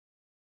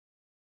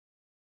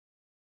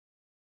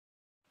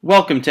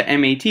Welcome to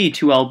MAT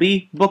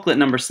 2LB, booklet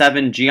number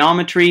 7,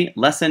 Geometry,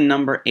 lesson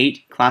number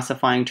 8,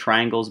 Classifying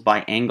Triangles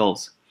by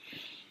Angles.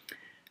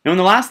 Now in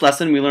the last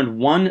lesson we learned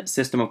one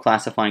system of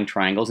classifying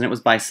triangles, and it was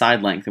by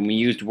side length, and we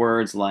used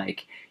words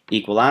like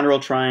equilateral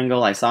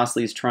triangle,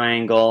 isosceles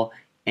triangle,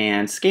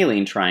 and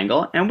scalene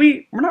triangle, and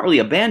we're not really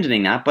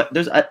abandoning that, but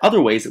there's other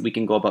ways that we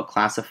can go about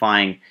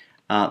classifying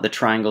the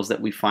triangles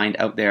that we find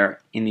out there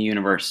in the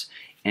universe.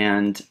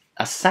 And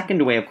a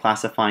second way of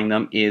classifying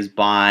them is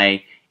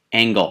by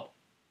angle.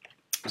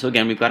 So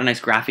again, we've got a nice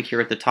graphic here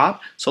at the top.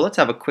 So let's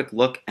have a quick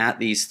look at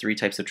these three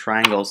types of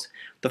triangles.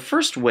 The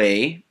first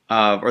way,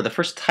 or the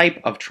first type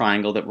of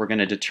triangle that we're going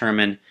to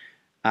determine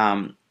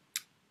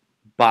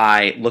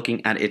by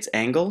looking at its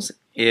angles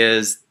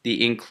is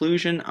the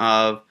inclusion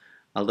of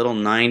a little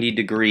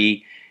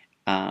 90-degree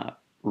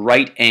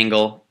right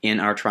angle in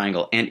our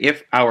triangle. And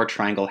if our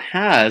triangle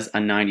has a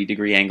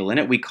 90-degree angle in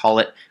it, we call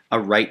it a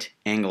right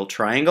angle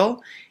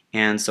triangle.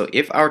 And so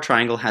if our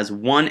triangle has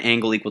one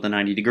angle equal to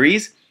 90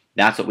 degrees,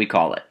 that's what we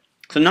call it.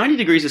 So 90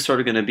 degrees is sort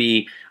of going to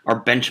be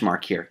our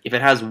benchmark here. If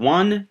it has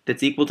one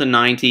that's equal to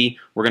 90,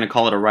 we're going to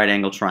call it a right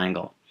angle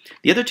triangle.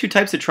 The other two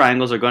types of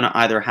triangles are going to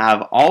either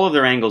have all of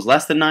their angles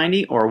less than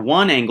 90 or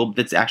one angle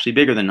that's actually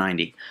bigger than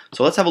 90.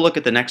 So let's have a look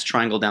at the next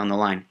triangle down the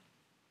line.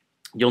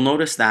 You'll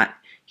notice that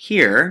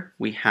here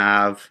we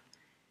have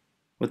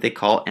what they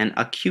call an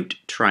acute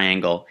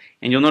triangle.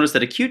 And you'll notice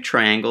that acute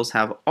triangles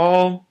have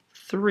all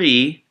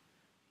three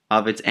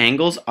of its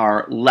angles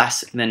are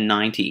less than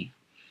 90.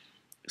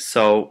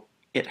 So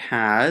it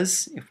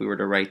has, if we were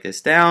to write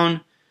this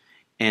down,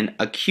 an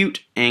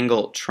acute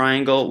angle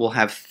triangle will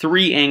have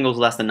three angles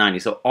less than 90.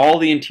 So all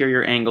the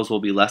interior angles will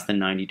be less than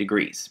 90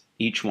 degrees,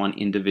 each one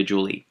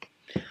individually.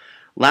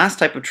 Last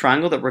type of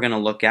triangle that we're going to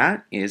look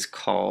at is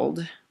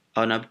called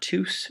an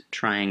obtuse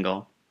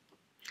triangle.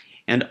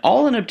 And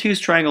all an obtuse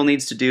triangle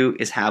needs to do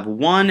is have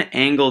one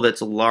angle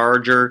that's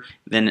larger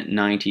than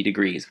 90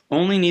 degrees.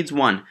 Only needs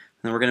one. And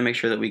then we're going to make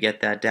sure that we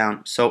get that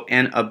down. So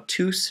an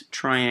obtuse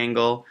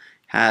triangle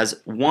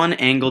has one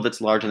angle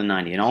that's larger than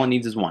 90, and all it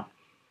needs is one.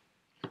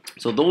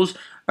 So those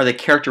are the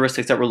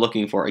characteristics that we're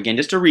looking for. Again,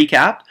 just to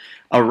recap,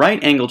 a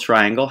right angle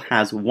triangle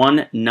has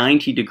one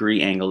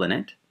 90-degree angle in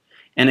it.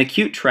 An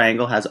acute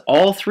triangle has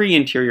all three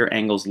interior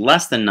angles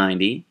less than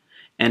 90,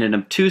 and an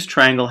obtuse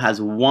triangle has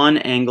one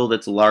angle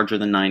that's larger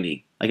than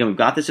 90. Again, we've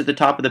got this at the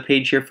top of the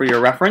page here for your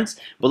reference,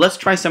 but let's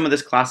try some of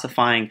this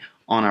classifying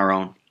on our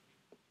own.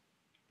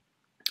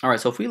 All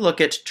right, so if we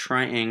look at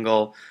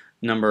triangle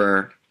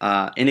number,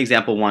 in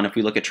example 1, if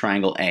we look at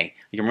triangle A,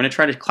 again, we're going to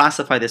try to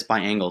classify this by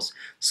angles.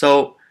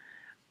 So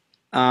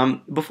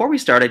before we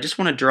start, I just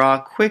want to draw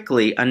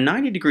quickly a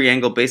 90-degree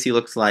angle basically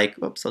looks like,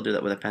 oops, I'll do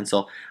that with a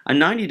pencil. A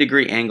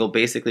 90-degree angle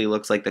basically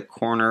looks like the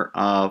corner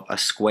of a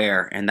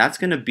square, and that's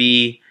going to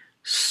be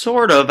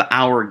sort of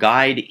our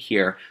guide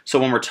here. So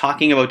when we're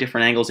talking about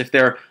different angles, if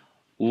they're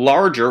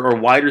larger or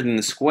wider than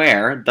the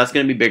square, that's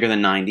going to be bigger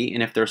than 90,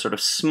 and if they're sort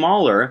of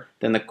smaller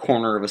than the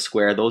corner of a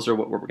square, those are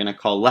what we're going to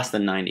call less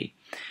than 90.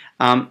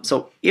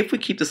 So if we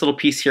keep this little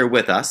piece here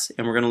with us,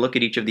 and we're going to look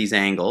at each of these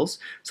angles,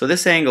 so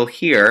this angle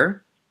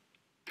here,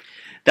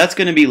 that's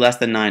going to be less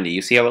than 90.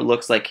 You see how it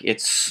looks like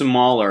it's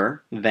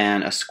smaller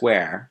than a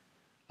square,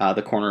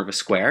 the corner of a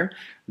square.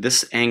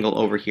 This angle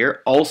over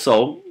here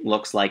also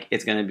looks like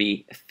it's going to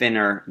be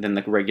thinner than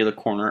the regular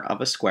corner of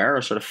a square,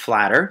 or sort of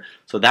flatter.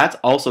 So that's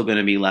also going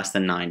to be less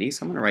than 90.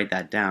 So I'm going to write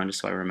that down just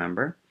so I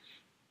remember.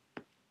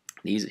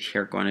 These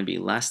here are going to be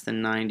less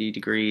than 90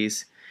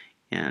 degrees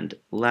and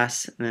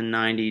less than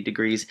 90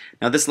 degrees.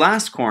 Now this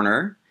last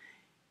corner,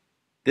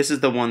 this is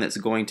the one that's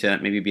going to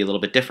maybe be a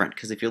little bit different,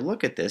 because if you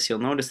look at this, you'll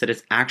notice that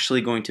it's actually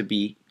going to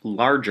be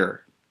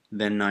larger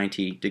than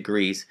 90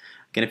 degrees.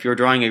 Again, if you were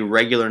drawing a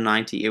regular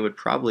 90, it would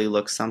probably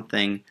look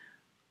something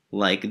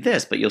like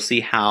this, but you'll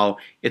see how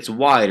it's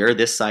wider.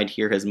 This side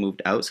here has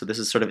moved out, so this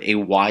is sort of a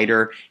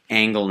wider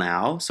angle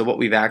now. So what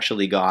we've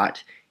actually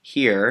got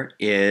here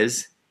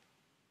is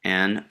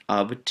an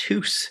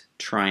obtuse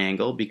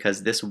triangle,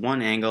 because this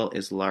one angle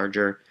is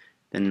larger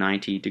than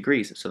 90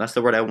 degrees. So that's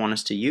the word I want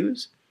us to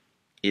use,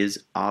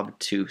 is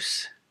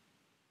obtuse.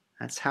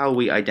 That's how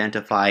we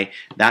identify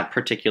that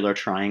particular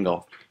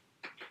triangle.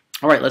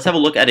 All right, let's have a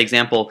look at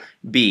example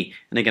B.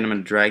 And again, I'm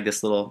going to drag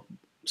this little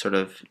sort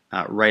of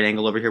right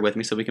angle over here with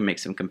me so we can make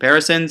some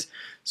comparisons.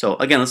 So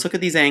again, let's look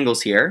at these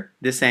angles here.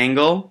 This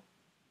angle,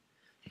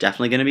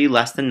 definitely going to be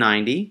less than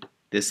 90.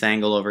 This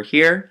angle over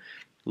here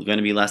is going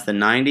to be less than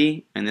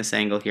 90. And this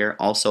angle here,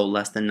 also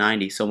less than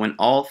 90. So when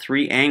all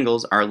three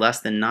angles are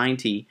less than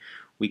 90,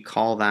 we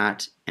call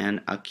that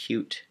an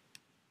acute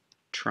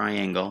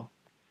triangle.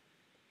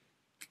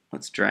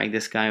 Let's drag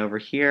this guy over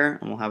here,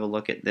 and we'll have a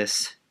look at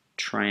this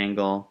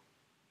triangle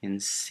in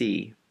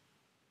C.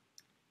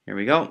 Here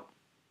we go.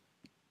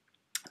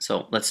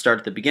 So let's start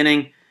at the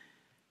beginning.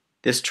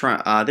 This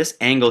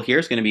angle here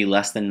is going to be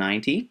less than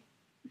 90,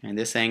 and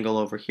this angle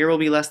over here will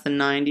be less than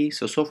 90.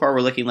 So far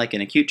we're looking like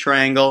an acute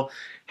triangle.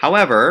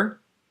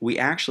 However, we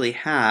actually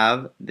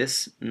have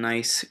this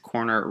nice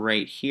corner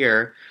right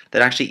here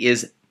that actually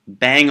is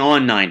bang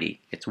on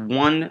 90. It's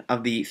one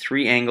of the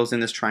three angles in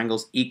this triangle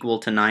is equal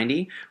to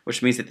 90,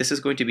 which means that this is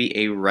going to be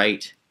a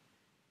right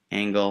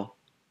angle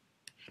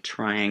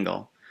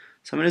triangle.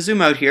 So I'm going to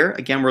zoom out here.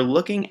 Again, we're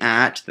looking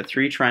at the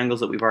three triangles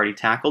that we've already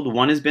tackled.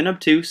 One has been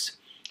obtuse,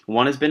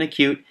 one has been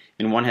acute,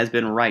 and one has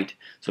been right.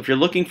 So if you're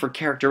looking for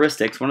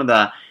characteristics, one of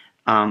the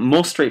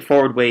most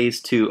straightforward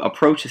ways to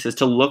approach this is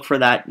to look for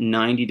that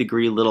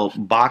 90-degree little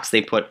box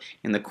they put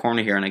in the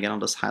corner here. And again, I'll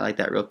just highlight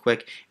that real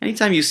quick.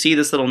 Anytime you see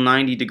this little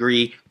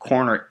 90-degree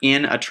corner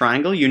in a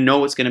triangle, you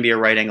know it's going to be a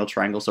right angle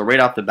triangle. So right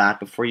off the bat,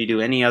 before you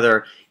do any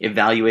other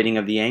evaluating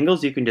of the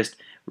angles, you can just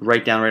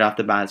write down right off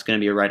the bat it's going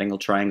to be a right angle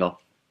triangle.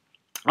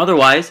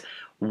 Otherwise,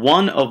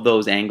 one of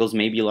those angles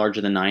may be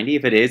larger than 90.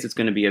 If it is, it's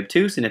going to be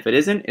obtuse, and if it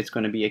isn't, it's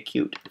going to be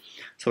acute.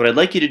 So what I'd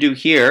like you to do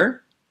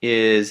here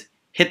is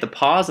hit the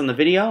pause on the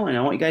video, and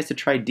I want you guys to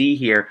try D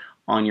here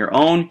on your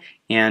own,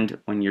 and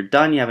when you're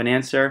done, you have an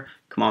answer,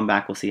 come on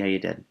back, we'll see how you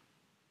did.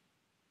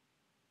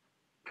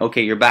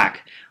 Okay, you're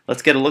back.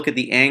 Let's get a look at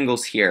the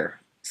angles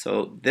here.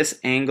 So this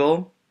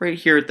angle right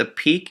here at the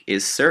peak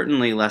is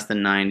certainly less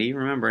than 90.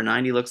 Remember,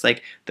 90 looks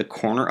like the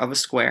corner of a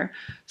square,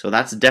 so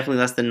that's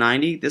definitely less than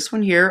 90. This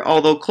one here,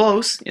 although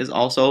close, is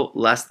also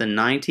less than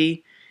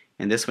 90.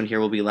 And this one here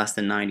will be less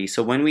than 90.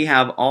 So when we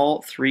have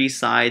all three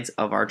sides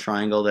of our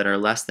triangle that are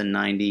less than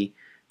 90,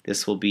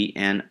 this will be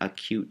an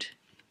acute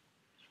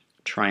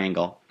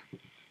triangle.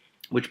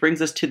 Which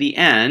brings us to the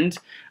end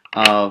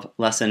of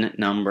lesson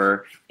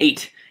number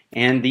 8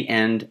 and the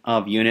end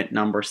of unit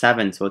number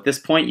 7. So at this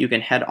point you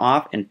can head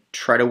off and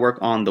try to work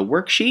on the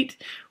worksheet.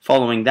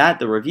 Following that,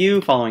 the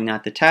review. Following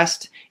that, the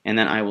test. And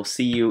then I will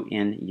see you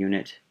in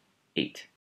unit 8.